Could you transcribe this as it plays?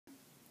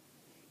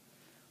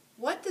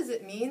What Does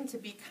It Mean to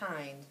Be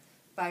Kind?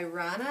 By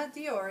Rana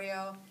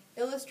Diorio,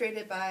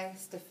 illustrated by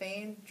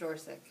Stefan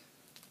Jorsic.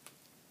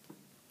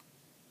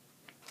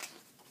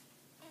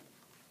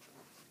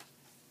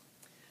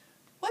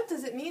 What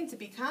does it mean to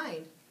be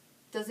kind?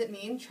 Does it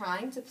mean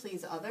trying to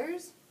please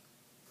others?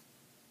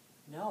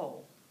 No.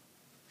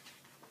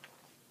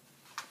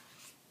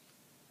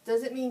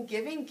 Does it mean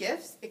giving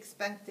gifts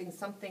expecting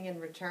something in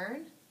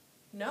return?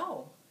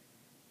 No.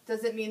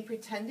 Does it mean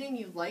pretending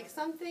you like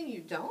something you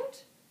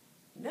don't?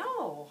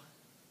 No.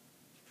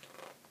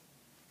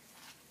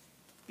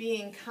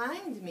 Being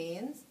kind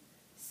means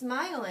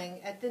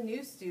smiling at the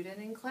new student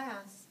in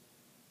class.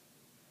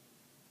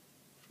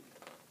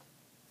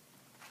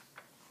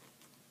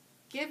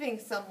 Giving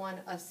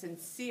someone a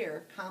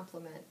sincere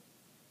compliment.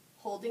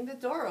 Holding the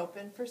door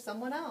open for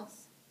someone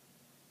else.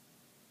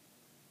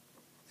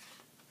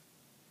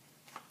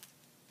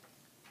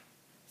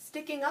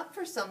 Sticking up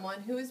for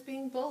someone who is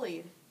being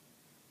bullied.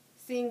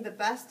 Seeing the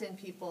best in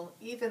people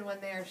even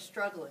when they are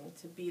struggling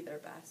to be their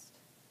best.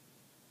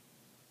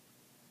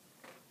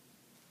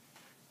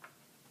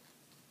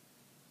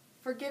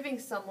 Forgiving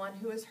someone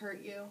who has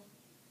hurt you.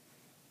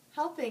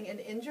 Helping an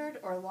injured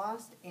or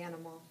lost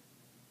animal.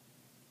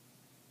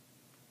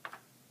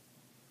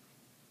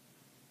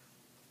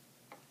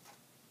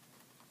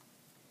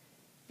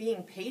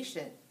 Being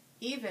patient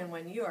even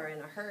when you are in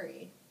a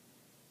hurry.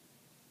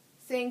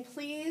 Saying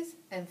please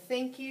and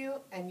thank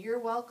you and you're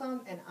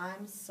welcome and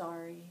I'm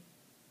sorry.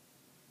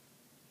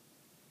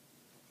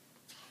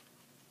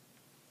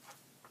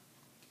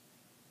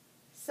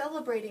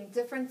 Celebrating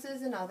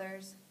differences in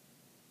others.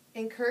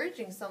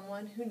 Encouraging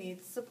someone who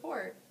needs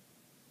support.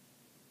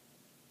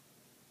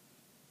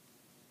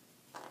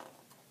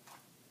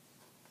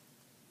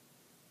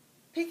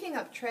 Picking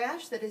up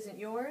trash that isn't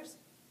yours.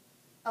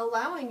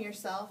 Allowing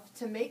yourself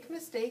to make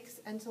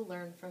mistakes and to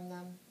learn from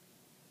them.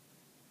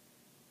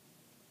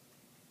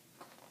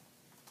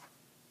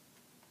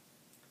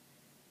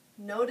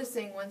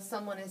 Noticing when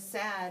someone is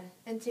sad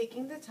and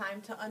taking the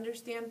time to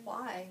understand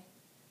why.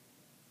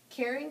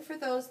 Caring for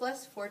those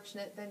less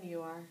fortunate than you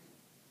are.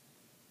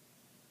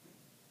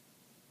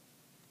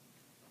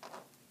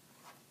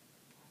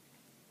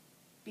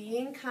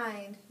 Being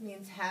kind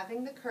means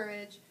having the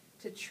courage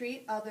to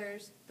treat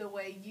others the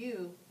way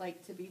you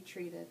like to be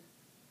treated.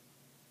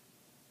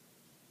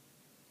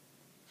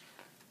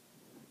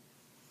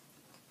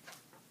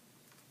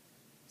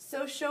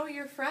 So show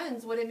your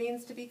friends what it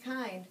means to be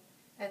kind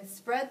and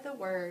spread the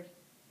word.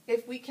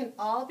 If we can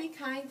all be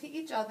kind to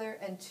each other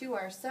and to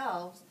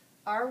ourselves,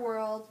 our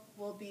world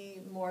will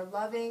be more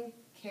loving,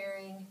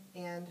 caring,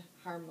 and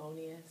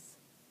harmonious.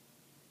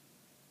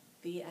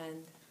 The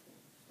end.